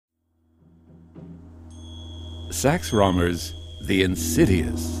Sax Rohmer's The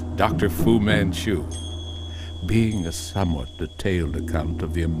Insidious Dr. Fu Manchu, being a somewhat detailed account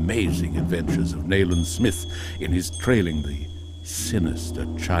of the amazing adventures of Nayland Smith in his Trailing the Sinister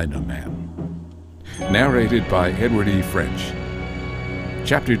Chinaman. Narrated by Edward E. French.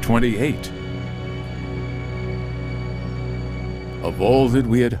 Chapter 28. Of all that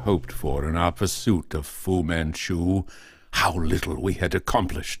we had hoped for in our pursuit of Fu Manchu, how little we had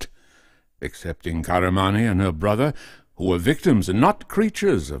accomplished. Excepting Karamani and her brother, who were victims and not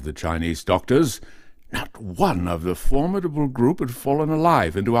creatures of the Chinese doctors, not one of the formidable group had fallen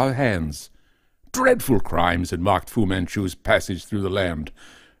alive into our hands. Dreadful crimes had marked Fu Manchu's passage through the land.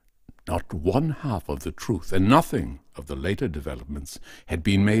 Not one half of the truth, and nothing of the later developments, had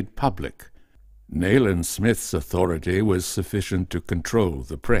been made public. Nayland Smith's authority was sufficient to control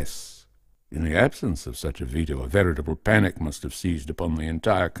the press. In the absence of such a veto, a veritable panic must have seized upon the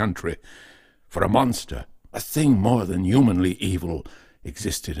entire country. For a monster, a thing more than humanly evil,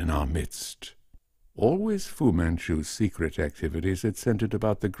 existed in our midst. Always Fu Manchu's secret activities had centered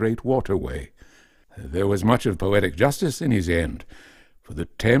about the great waterway. There was much of poetic justice in his end, for the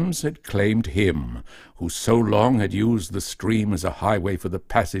Thames had claimed him, who so long had used the stream as a highway for the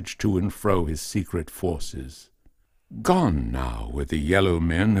passage to and fro his secret forces. Gone now were the yellow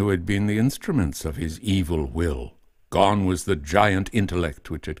men who had been the instruments of his evil will. Gone was the giant intellect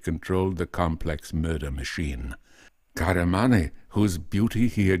which had controlled the complex murder machine. Karamani, whose beauty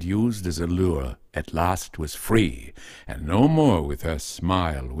he had used as a lure, at last was free, and no more with her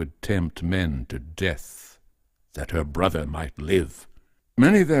smile would tempt men to death, that her brother might live.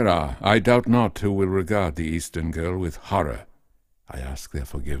 Many there are, I doubt not, who will regard the Eastern girl with horror. I ask their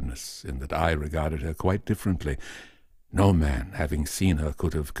forgiveness, in that I regarded her quite differently. No man, having seen her,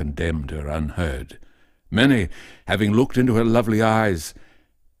 could have condemned her unheard. Many, having looked into her lovely eyes,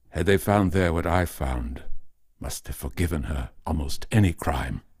 had they found there what I found, must have forgiven her almost any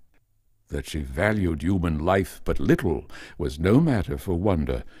crime. That she valued human life but little was no matter for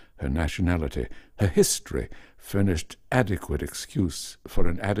wonder. Her nationality, her history, furnished adequate excuse for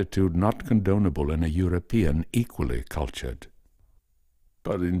an attitude not condonable in a European equally cultured.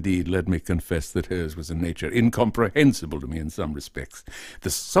 But indeed, let me confess that hers was a nature incomprehensible to me in some respects.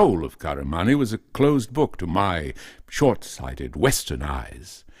 The soul of Karamani was a closed book to my short-sighted Western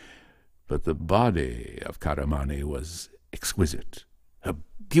eyes. But the body of Karamani was exquisite, her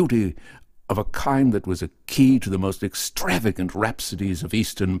beauty of a kind that was a key to the most extravagant rhapsodies of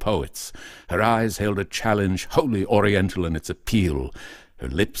Eastern poets. Her eyes held a challenge wholly oriental in its appeal. Her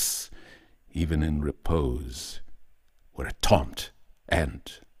lips, even in repose, were a taunt. And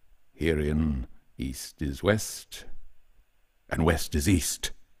herein East is West, and West is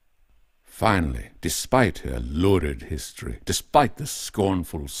East. Finally, despite her lurid history, despite the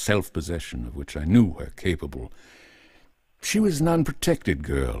scornful self-possession of which I knew her capable, she was an unprotected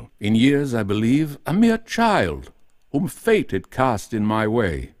girl, in years, I believe, a mere child, whom fate had cast in my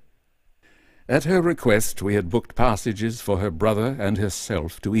way. At her request we had booked passages for her brother and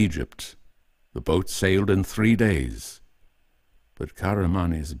herself to Egypt. The boat sailed in 3 days. But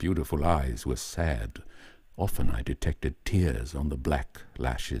Karamani's beautiful eyes were sad. Often I detected tears on the black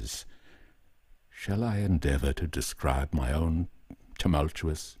lashes. Shall I endeavor to describe my own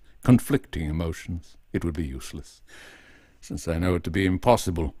tumultuous, conflicting emotions? It would be useless, since I know it to be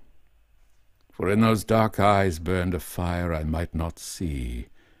impossible. For in those dark eyes burned a fire I might not see.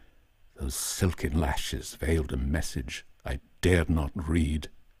 Those silken lashes veiled a message I dared not read.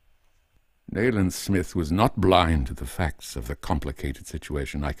 Nayland Smith was not blind to the facts of the complicated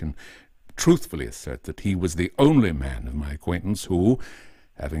situation. I can truthfully assert that he was the only man of my acquaintance who,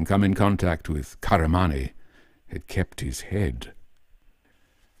 having come in contact with Karamani, had kept his head.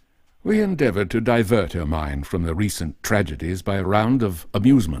 We endeavored to divert her mind from the recent tragedies by a round of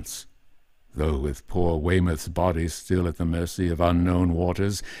amusements. Though with poor Weymouth's body still at the mercy of unknown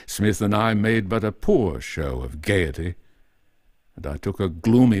waters, Smith and I made but a poor show of gaiety, and I took a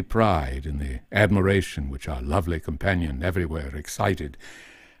gloomy pride in the admiration which our lovely companion everywhere excited.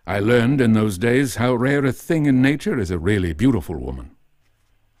 I learned in those days how rare a thing in nature is a really beautiful woman.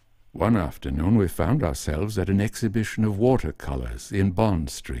 One afternoon we found ourselves at an exhibition of watercolors in Bond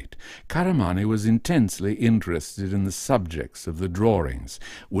Street. Karamani was intensely interested in the subjects of the drawings,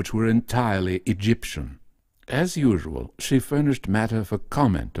 which were entirely Egyptian. As usual, she furnished matter for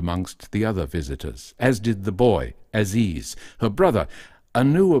comment amongst the other visitors, as did the boy, Aziz, her brother,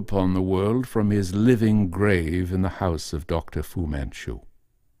 anew upon the world from his living grave in the house of Dr. Fu Manchu.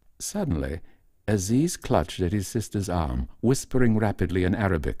 Suddenly, Aziz clutched at his sister's arm, whispering rapidly in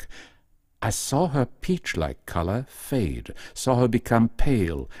Arabic. I saw her peach-like color fade, saw her become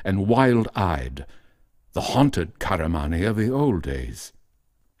pale and wild-eyed. the haunted Karamani of the old days.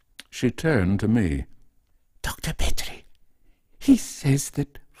 She turned to me. Dr. Petrie, he says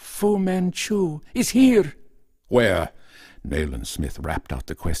that Fu Manchu is here. Where? Nayland Smith rapped out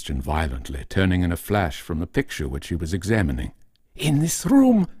the question violently, turning in a flash from the picture which he was examining. In this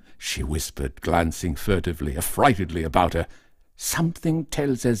room, she whispered, glancing furtively, affrightedly about her. Something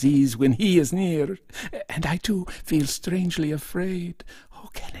tells Aziz when he is near, and I too feel strangely afraid. Oh,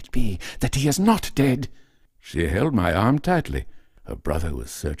 can it be that he is not dead? She held my arm tightly. Her brother was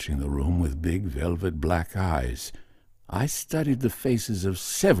searching the room with big velvet black eyes. I studied the faces of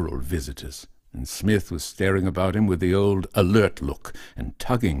several visitors, and Smith was staring about him with the old alert look and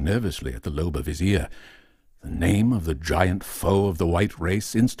tugging nervously at the lobe of his ear. The name of the giant foe of the white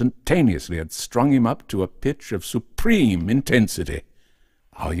race instantaneously had strung him up to a pitch of supreme intensity.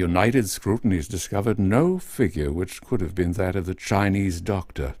 Our united scrutinies discovered no figure which could have been that of the Chinese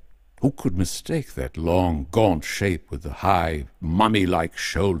doctor. Who could mistake that long, gaunt shape with the high, mummy-like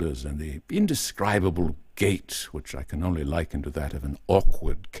shoulders and the indescribable gait which I can only liken to that of an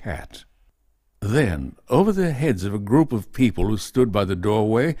awkward cat? Then, over the heads of a group of people who stood by the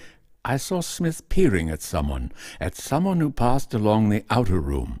doorway, I saw Smith peering at someone who passed along the outer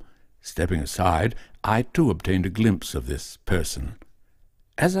room. Stepping aside, I too obtained a glimpse of this person.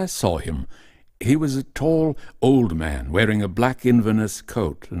 As I saw him, he was a tall, old man, wearing a black Inverness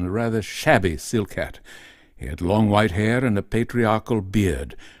coat and a rather shabby silk hat. He had long white hair and a patriarchal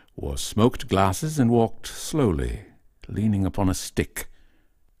beard, wore smoked glasses, and walked slowly, leaning upon a stick.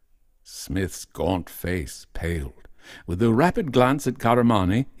 Smith's gaunt face paled. With a rapid glance at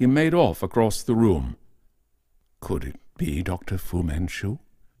Karamani, he made off across the room. Could it be Dr. Fu Manchu?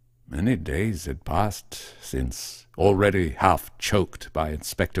 Many days had passed since, already half choked by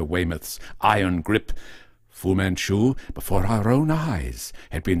Inspector Weymouth's iron grip, Fu Manchu, before our own eyes,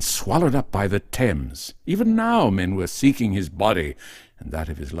 had been swallowed up by the Thames. Even now men were seeking his body and that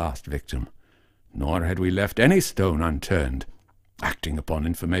of his last victim. Nor had we left any stone unturned. Acting upon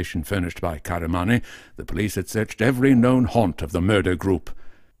information furnished by Karamani, the police had searched every known haunt of the murder group.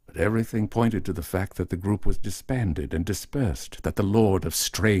 But everything pointed to the fact that the group was disbanded and dispersed, that the lord of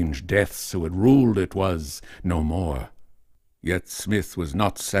strange deaths who had ruled it was no more. Yet Smith was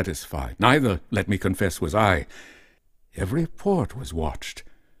not satisfied. Neither, let me confess, was I. Every port was watched,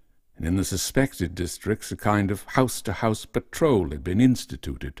 and in the suspected districts a kind of house-to-house patrol had been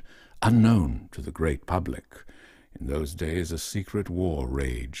instituted, unknown to the great public. In those days a secret war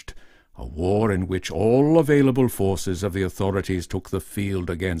raged, a war in which all available forces of the authorities took the field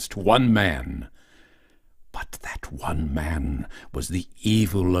against one man. But that one man was the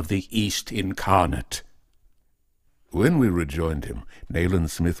evil of the East incarnate. When we rejoined him, Nayland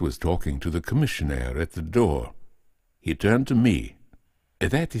Smith was talking to the commissionaire at the door. He turned to me.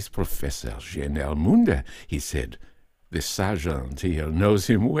 "That is Professor Jenner Munde," he said. "The sergeant here knows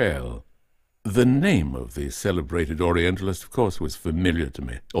him well." The name of the celebrated Orientalist, of course, was familiar to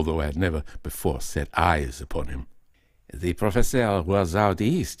me, although I had never before set eyes upon him. "The professor was out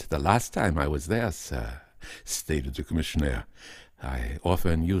east the last time I was there, sir," stated the commissionaire. "I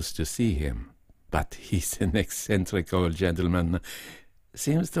often used to see him, but he's an eccentric old gentleman.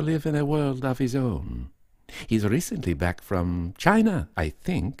 Seems to live in a world of his own. He's recently back from China, I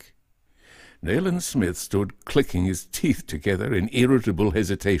think." Nayland Smith stood clicking his teeth together in irritable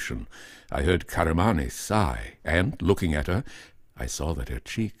hesitation. I heard Karamani sigh, and, looking at her, I saw that her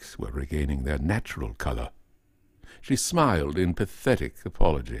cheeks were regaining their natural colour. She smiled in pathetic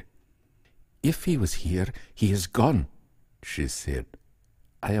apology. "If he was here, he is gone," she said.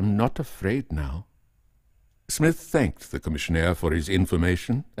 "I am not afraid now." Smith thanked the commissionaire for his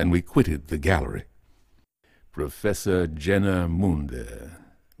information, and we quitted the gallery. "Professor Jenner Munde,"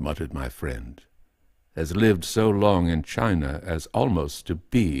 muttered my friend, "has lived so long in China as almost to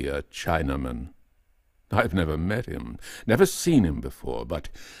be a Chinaman. I've never met him, never seen him before, but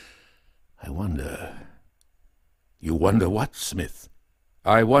I wonder—" "You wonder what, Smith?"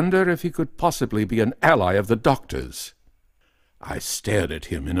 "I wonder if he could possibly be an ally of the doctor's." I stared at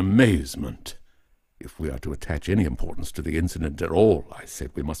him in amazement. "If we are to attach any importance to the incident at all," I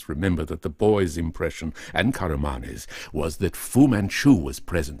said, "we must remember that the boy's impression, and Karamani's, was that Fu Manchu was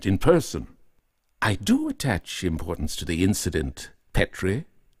present in person." "I do attach importance to the incident, Petrie.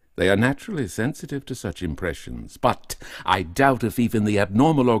 They are naturally sensitive to such impressions, but I doubt if even the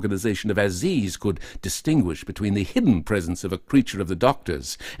abnormal organization of Aziz could distinguish between the hidden presence of a creature of the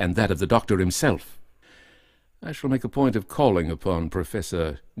doctor's and that of the doctor himself. I shall make a point of calling upon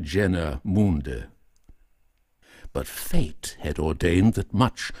Professor Jenner Munde." But fate had ordained that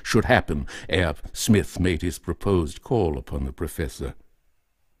much should happen ere Smith made his proposed call upon the professor.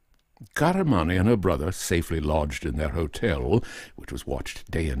 Garamani and her brother, safely lodged in their hotel, which was watched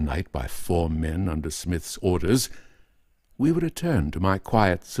day and night by 4 men under Smith's orders, we returned to my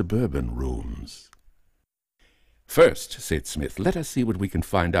quiet suburban rooms. "First," said Smith, "let us see what we can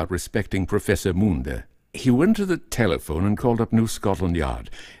find out respecting Professor Munde." He went to the telephone and called up New Scotland Yard.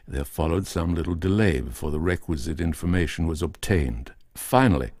 There followed some little delay before the requisite information was obtained.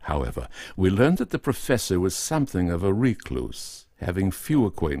 Finally, however, we learned that the professor was something of a recluse, having few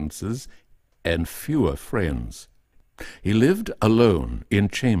acquaintances and fewer friends. He lived alone in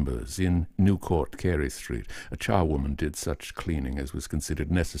chambers in New Court, Carey Street. A charwoman did such cleaning as was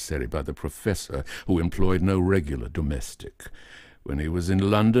considered necessary by the professor, who employed no regular domestic. When he was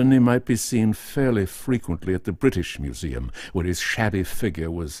in London, he might be seen fairly frequently at the British Museum, where his shabby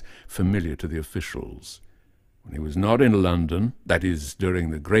figure was familiar to the officials. When he was not in London, that is, during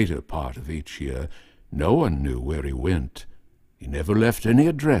the greater part of each year, no one knew where he went. He never left any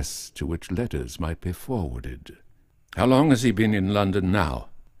address to which letters might be forwarded. "How long has he been in London now?"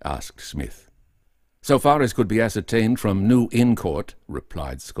 asked Smith. "So far as could be ascertained from New Inn Court,"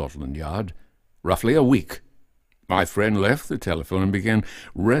 replied Scotland Yard, "roughly a week." My friend left the telephone and began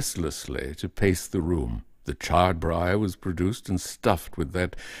restlessly to pace the room. The charred briar was produced and stuffed with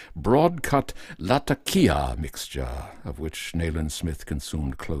that broad-cut latakia mixture, of which Nayland Smith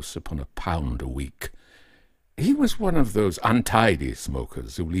consumed close upon a pound a week. He was one of those untidy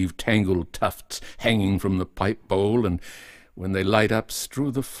smokers who leave tangled tufts hanging from the pipe bowl and, when they light up, strew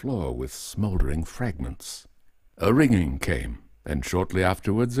the floor with smouldering fragments. A ringing came, and shortly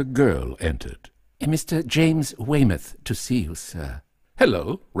afterwards a girl entered. "Mr. James Weymouth to see you, sir."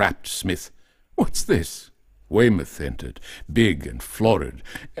 "Hello," rapped Smith. "What's this?" Weymouth entered, big and florid,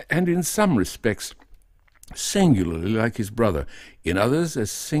 and in some respects singularly like his brother, in others as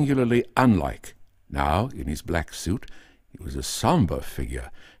singularly unlike. Now, in his black suit, he was a sombre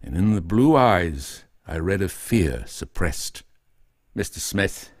figure, and in the blue eyes I read a fear suppressed. "Mr.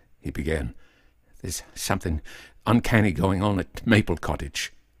 Smith," he began, "there's something uncanny going on at Maple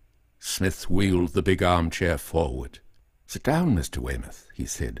Cottage." Smith wheeled the big armchair forward. "Sit down, Mr. Weymouth," he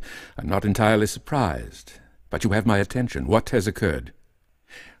said. "I'm not entirely surprised, but you have my attention. What has occurred?"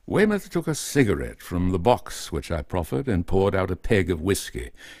 Weymouth took a cigarette from the box which I proffered and poured out a peg of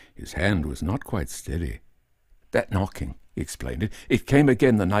whisky. His hand was not quite steady. "That knocking," he explained. "It came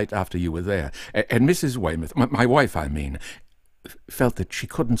again the night after you were there, and Mrs. Weymouth, my wife, I mean, felt that she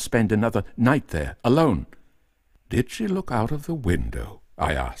couldn't spend another night there, alone." "Did she look out of the window?"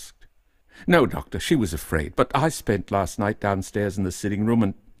 I asked. "No, Doctor, she was afraid, but I spent last night downstairs in the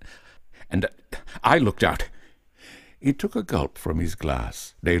sitting-room, and I looked out." He took a gulp from his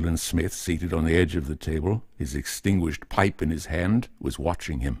glass. Nayland Smith, seated on the edge of the table, his extinguished pipe in his hand, was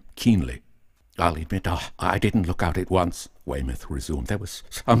watching him keenly. "I'll admit I didn't look out at once," Weymouth resumed. "There was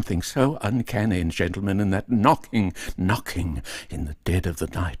something so uncanny, gentlemen, in that knocking in the dead of the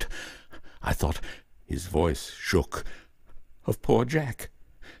night. I thought," his voice shook, "of poor Jack,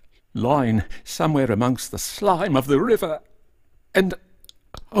 lying somewhere amongst the slime of the river. And,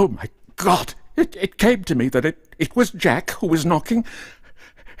 oh my God, it came to me that it was Jack who was knocking,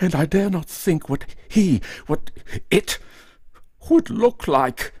 and I dare not think what it would look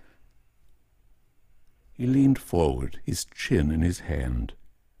like." He leaned forward, his chin in his hand.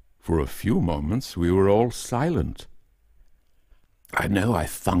 For a few moments we were all silent. "I know I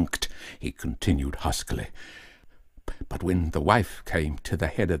funked," he continued huskily, "but when the wife came to the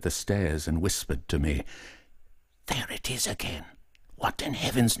head of the stairs and whispered to me, 'There it is again. What in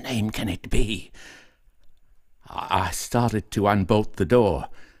heaven's name can it be?' I started to unbolt the door.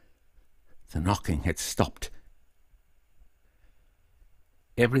 The knocking had stopped.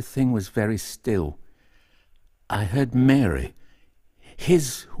 Everything was very still. I heard Mary,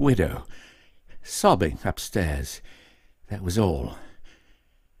 his widow, sobbing upstairs. That was all.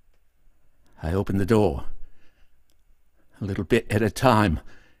 I opened the door, a little bit at a time."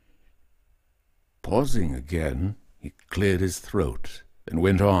 Pausing again, he cleared his throat and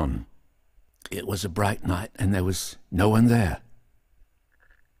went on. "It was a bright night, and there was no one there.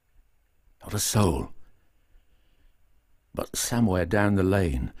 Not a soul. But somewhere down the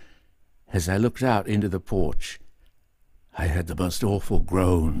lane, as I looked out into the porch, I heard the most awful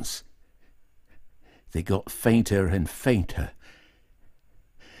groans. They got fainter and fainter.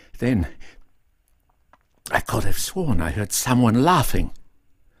 Then I could have sworn I heard someone laughing.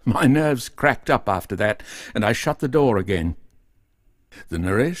 My nerves cracked up after that, and I shut the door again." The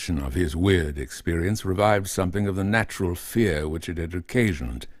narration of his weird experience revived something of the natural fear which it had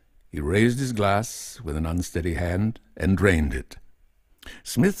occasioned. He raised his glass with an unsteady hand and drained it.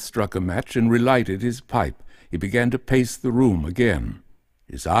 Smith struck a match and relighted his pipe. He began to pace the room again.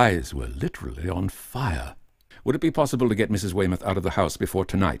 His eyes were literally on fire. "Would it be possible to get Mrs. Weymouth out of the house before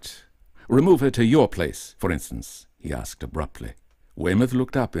tonight? Remove her to your place, for instance?" he asked abruptly. Weymouth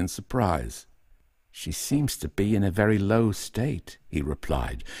looked up in surprise. "She seems to be in a very low state," he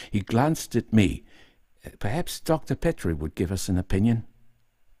replied. He glanced at me. "Perhaps Dr. Petrie would give us an opinion."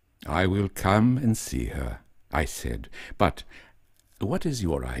 "I will come and see her," I said. "But what is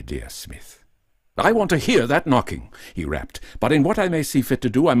your idea, Smith?" "I want to hear that knocking," he rapped. "But in what I may see fit to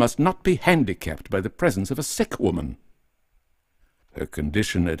do, I must not be handicapped by the presence of a sick woman." "Her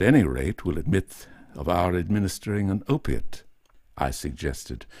condition, at any rate, will admit of our administering an opiate," I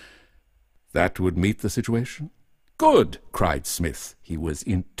suggested. "That would meet the situation?" "Good!" cried Smith. He was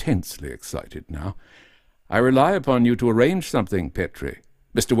intensely excited now. "I rely upon you to arrange something, Petrie.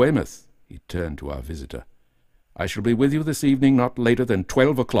 Mr. Weymouth," he turned to our visitor, "I shall be with you this evening not later than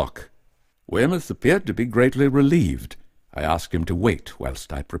 12 o'clock. Weymouth appeared to be greatly relieved. I asked him to wait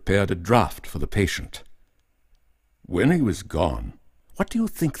whilst I prepared a draught for the patient. When he was gone, "What do you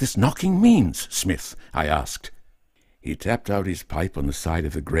think this knocking means, Smith?" I asked. He tapped out his pipe on the side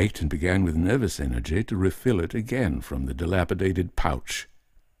of the grate and began with nervous energy to refill it again from the dilapidated pouch.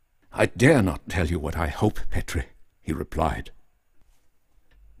 "I dare not tell you what I hope, Petrie," he replied.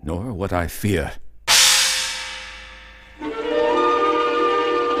 "Nor what I fear,"